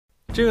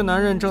这个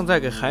男人正在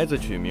给孩子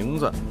取名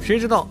字，谁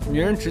知道女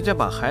人直接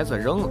把孩子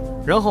扔了，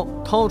然后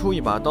掏出一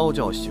把刀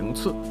就要行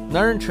刺。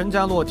男人陈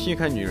家洛踢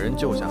开女人，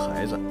救下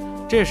孩子。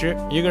这时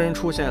一个人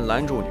出现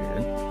拦住女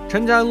人，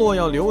陈家洛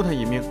要留他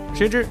一命，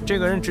谁知这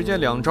个人直接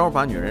2招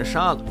把女人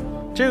杀了。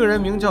这个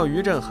人名叫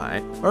于镇海，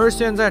而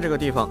现在这个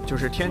地方就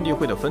是天地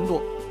会的分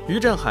舵。于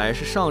镇海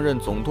是上任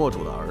总舵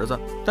主的儿子，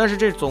但是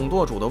这总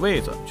舵主的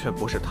位子却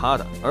不是他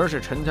的，而是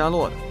陈家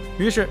洛的。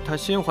于是他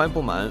心怀不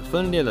满，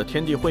分裂了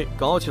天地会，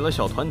搞起了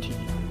小团体。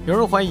有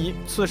人怀疑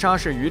刺杀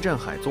是于镇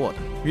海做的，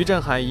于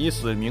镇海以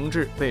死明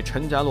志，被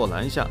陈家洛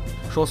拦下，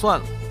说算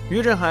了。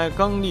于镇海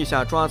刚立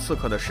下抓刺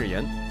客的誓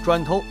言，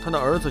转头他的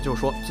儿子就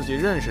说自己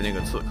认识那个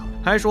刺客，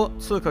还说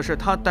刺客是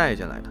他带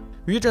进来的。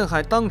于镇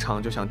海当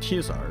场就想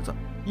踢死儿子。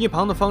一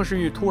旁的方世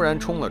玉突然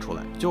冲了出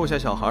来，救下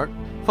小孩。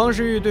方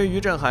世玉对于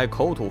镇海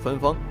口吐芬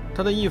芳，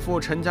他的义父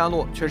陈家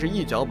洛却是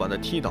一脚把他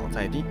踢倒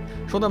在地，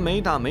说他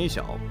没大没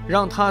小，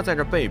让他在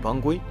这背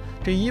帮归。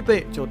这一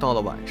背就到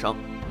了晚上。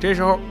这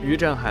时候于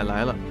镇海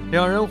来了，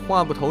两人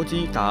话不投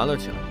机打了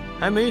起来。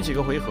还没几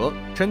个回合，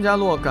陈家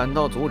洛赶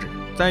到阻止。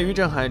在于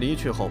镇海离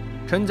去后，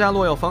陈家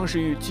洛要方世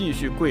玉继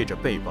续跪着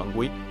背帮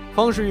归。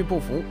方世玉不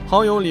服，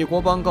好友李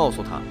国邦告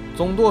诉他，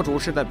总舵主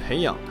是在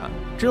培养他，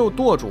只有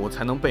舵主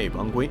才能背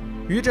帮归。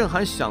于镇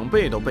海想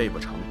背都背不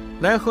成。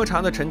来喝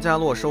茶的陈家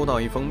洛收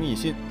到一封密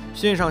信，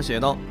信上写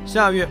道：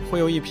下月会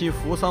有一批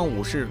扶桑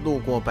武士路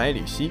过百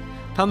里溪，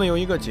他们有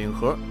一个锦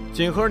盒，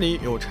锦盒里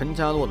有陈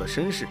家洛的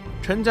身世。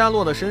陈家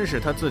洛的身世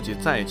他自己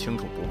再清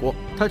楚不过，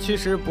他其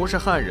实不是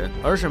汉人，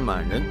而是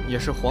满人，也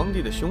是皇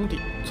帝的兄弟。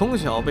从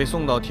小被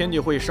送到天地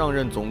会上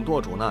任总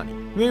舵主那里，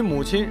因为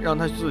母亲让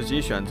他自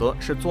己选择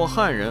是做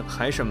汉人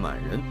还是满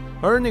人，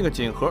而那个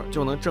锦盒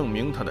就能证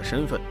明他的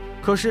身份。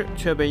可是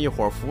却被一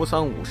伙扶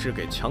桑武士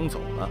给抢走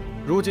了。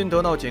如今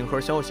得到锦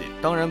盒消息，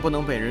当然不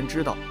能被人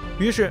知道。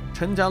于是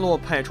陈家洛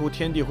派出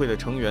天地会的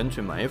成员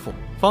去埋伏，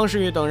方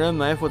世玉等人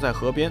埋伏在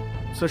河边。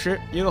此时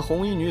一个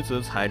红衣女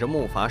子踩着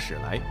木筏驶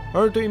来，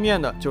而对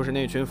面的就是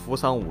那群扶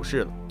桑武士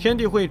了。天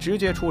地会直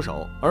接出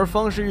手，而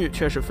方世玉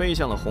却是飞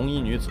向了红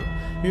衣女子，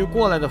与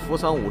过来的扶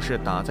桑武士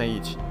打在一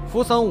起。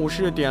扶桑武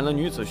士点了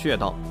女子穴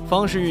道，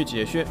方世玉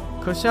解穴，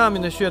可下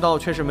面的穴道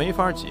却是没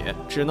法解，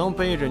只能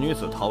背着女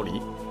子逃离。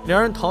两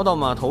人逃到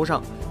码头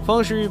上，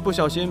方世玉不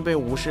小心被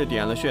武士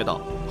点了穴道，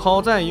好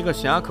在一个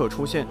侠客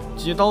出现，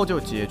几刀就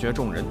解决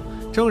众人。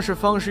正是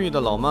方世玉的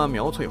老妈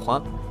苗翠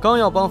花，刚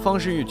要帮方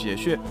世玉解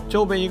穴，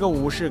就被一个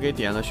武士给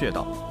点了穴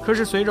道。可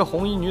是随着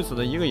红衣女子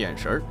的一个眼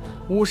神，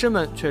武士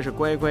们却是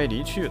乖乖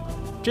离去了。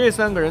这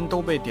3个人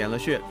都被点了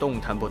穴，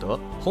动弹不得。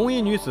红衣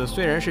女子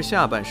虽然是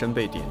下半身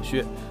被点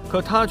穴，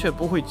可她却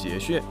不会解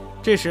穴。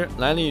这时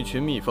来了一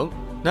群蜜蜂，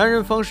男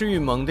人方世玉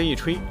猛地一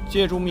吹，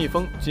借助蜜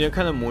蜂解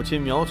开了母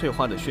亲苗翠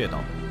花的穴道。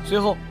随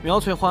后苗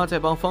翠花再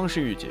帮方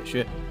世玉解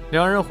穴。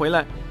两人回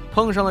来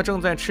碰上了正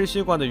在吃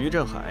西瓜的于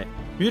镇海。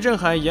于镇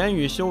海言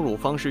语羞辱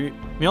方世玉，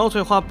苗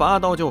翠花拔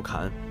刀就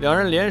砍，两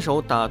人联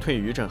手打退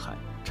于镇海。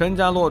陈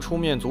家洛出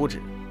面阻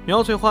止。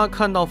苗翠花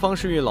看到方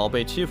世玉老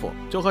被欺负，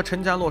就和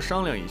陈家洛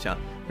商量一下，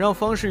让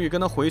方世玉跟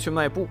他回去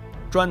卖布。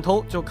转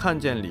头就看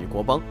见李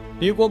国邦，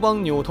李国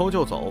邦扭头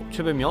就走，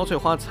却被苗翠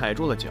花踩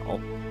住了脚。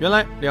原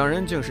来两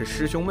人竟是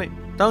师兄妹。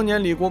当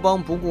年李国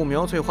邦不顾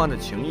苗翠花的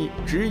情谊，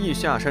执意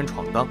下山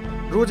闯荡。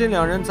如今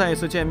两人再一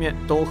次见面，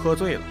都喝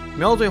醉了。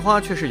苗翠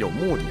花却是有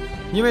目的的，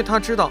因为他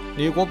知道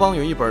李国邦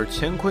有一本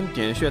乾坤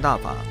点穴大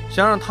法，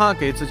想让他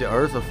给自己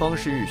儿子方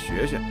世玉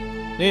学学。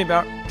另一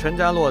边，陈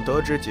家洛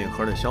得知锦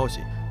盒的消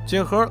息，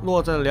锦盒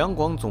落在了两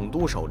广总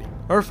督手里，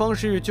而方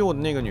世玉救的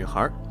那个女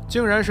孩，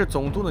竟然是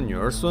总督的女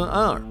儿孙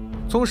安儿。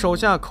从手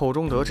下口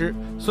中得知，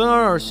孙安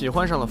儿喜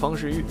欢上了方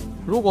世玉，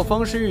如果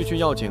方世玉去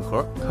要锦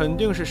盒，肯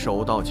定是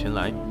手到擒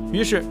来。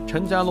于是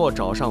陈家洛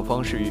找上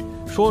方世玉，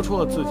说出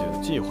了自己的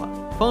计划。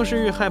方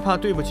世玉害怕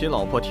对不起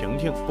老婆婷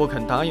婷，不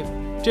肯答应。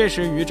这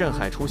时于镇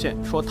海出现，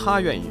说他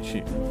愿意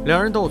去。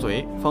两人斗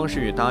嘴，方世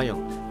玉答应，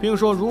并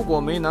说如果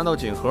没拿到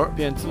锦盒，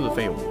便自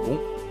废武功。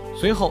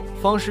随后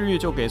方世玉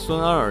就给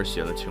孙安儿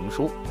写了情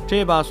书，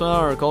这把孙安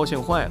儿高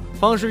兴坏了。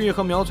方世玉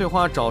和苗翠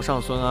花找上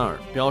孙安儿，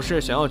表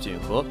示想要锦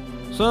盒。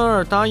孙安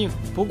儿答应，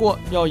不过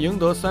要赢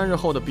得3日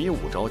后的比武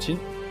招亲。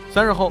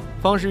3日后，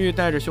方世玉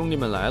带着兄弟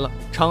们来了，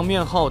场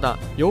面浩大，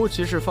尤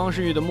其是方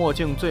世玉的墨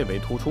镜最为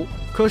突出，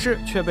可是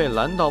却被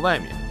拦到外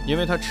面，因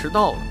为他迟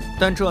到了。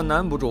但这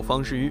难不住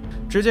方世玉。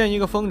只见一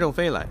个风筝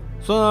飞来，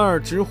孙安儿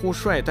直呼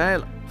帅呆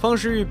了。方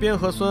世玉边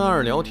和孙安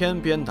儿聊天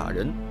边打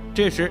人。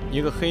这时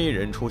一个黑衣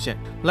人出现，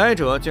来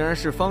者竟然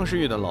是方世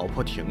玉的老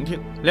婆婷婷。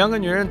2个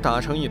女人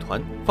打成一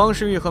团，方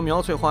世玉和苗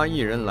翠花一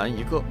人拦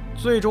一个，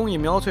最终以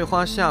苗翠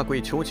花下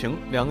跪求情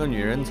，2个女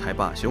人才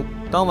罢休。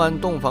当晚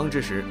洞房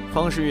之时，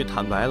方世玉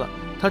坦白了，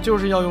他就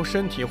是要用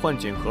身体换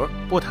锦盒，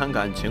不谈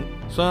感情。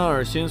孙安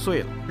儿心碎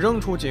了，扔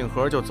出锦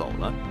盒就走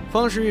了。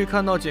方世玉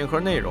看到锦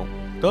盒内容，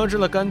得知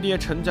了干爹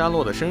陈家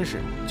洛的身世，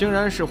竟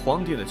然是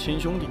皇帝的亲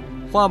兄弟。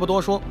话不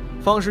多说，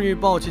方世玉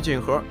抱起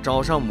锦盒，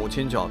找上母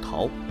亲就要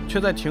逃，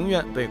却在庭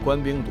院被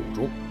官兵堵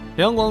住。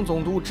两广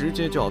总督直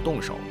接就要动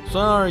手，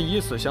孙安儿以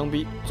死相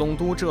逼，总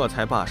督这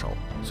才罢手。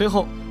随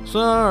后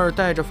孙安儿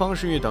带着方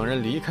世玉等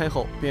人离开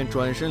后，便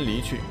转身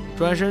离去。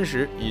转身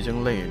时已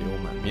经泪流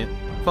满面。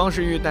方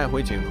世玉带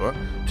回锦盒，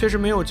却是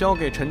没有交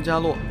给陈家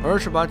洛，而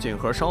是把锦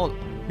盒烧了。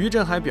于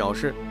振海表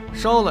示，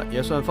烧了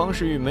也算方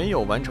世玉没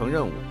有完成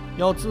任务，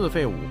要自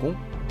废武功。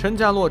陈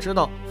家洛知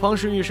道方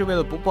世玉是为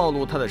了不暴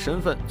露他的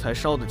身份才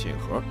烧的锦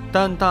盒，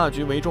但大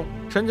局为重，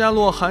陈家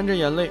洛含着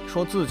眼泪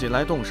说自己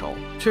来动手，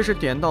却是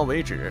点到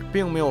为止，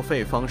并没有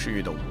废方世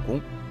玉的武功。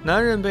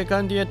男人被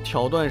干爹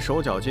挑断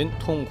手脚筋，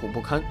痛苦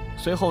不堪。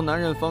随后男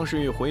人方世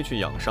玉回去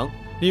养伤。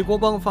李国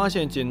邦发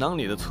现锦囊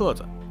里的册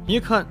子，一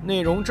看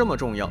内容这么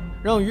重要，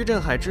让于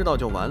振海知道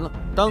就完了，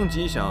当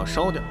即想要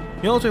烧掉。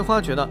苗翠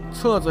花觉得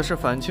册子是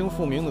反清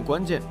复明的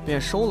关键，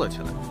便收了起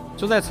来。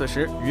就在此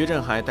时，于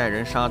振海带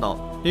人杀到，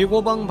李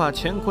国邦把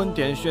乾坤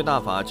点穴大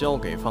法交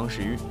给方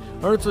世玉，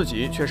而自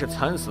己却是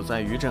惨死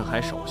在于振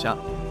海手下。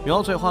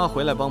苗翠花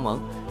回来帮忙，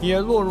也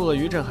落入了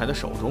于振海的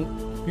手中。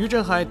于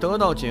振海得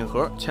到锦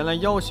盒，前来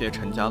要挟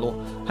陈家洛，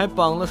还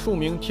绑了数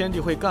名天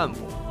地会干部。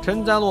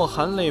陈家洛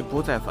含泪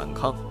不再反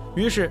抗，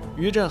于是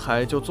于振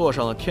海就坐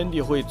上了天地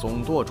会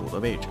总舵主的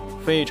位置，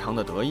非常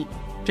的得意。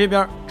这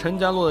边陈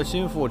家洛的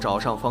心腹找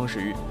上方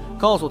世玉，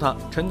告诉他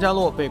陈家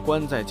洛被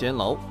关在监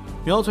牢，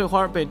苗翠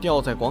花被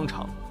吊在广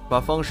场，把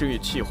方世玉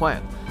气坏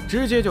了，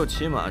直接就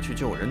骑马去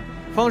救人。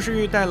方世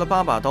玉带了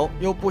8把刀，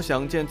又不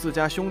想见自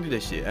家兄弟的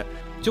血，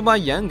就把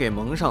眼给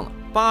蒙上了。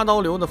8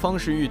刀流的方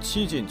世玉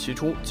七进七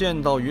出，见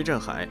到于振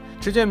海，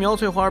只见苗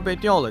翠花被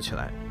吊了起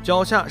来，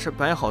脚下是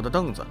摆好的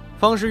凳子。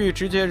方世玉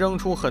直接扔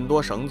出很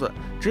多绳子，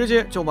直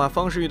接就把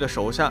方世玉的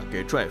手下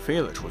给拽飞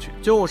了出去，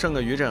就剩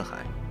个于振海。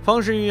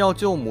方世玉要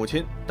救母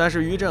亲，但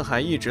是于振海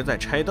一直在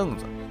拆凳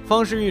子，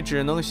方世玉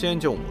只能先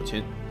救母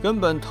亲，根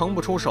本腾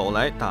不出手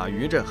来打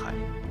于振海。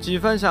几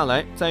番下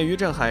来，在于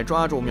振海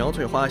抓住苗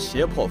翠花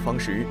胁迫方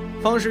世玉，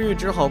方世玉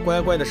只好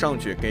乖乖的上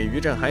去给于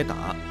振海打。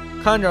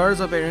看着儿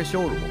子被人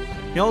羞辱，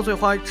苗翠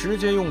花直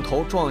接用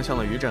头撞向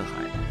了于振海，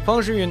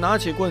方世玉拿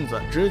起棍子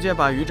直接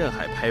把于振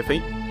海拍飞，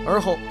而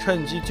后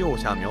趁机救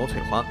下苗翠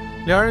花。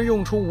两人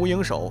用出无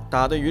影手，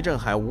打得于振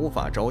海无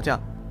法招架，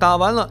打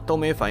完了都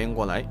没反应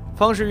过来。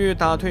方世玉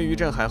打退于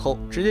振海后，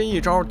直接一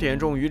招点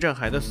中于振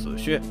海的死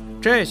穴，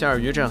这下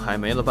于振海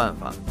没了办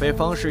法，被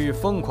方世玉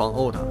疯狂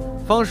殴打。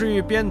方世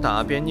玉边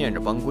打边念着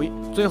帮规，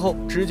最后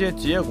直接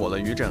结果了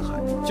于振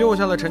海，救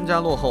下了陈家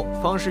洛后，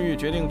方世玉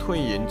决定退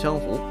隐江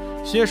湖，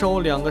携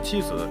手2个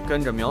妻子，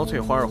跟着苗翠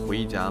花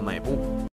回家迈步。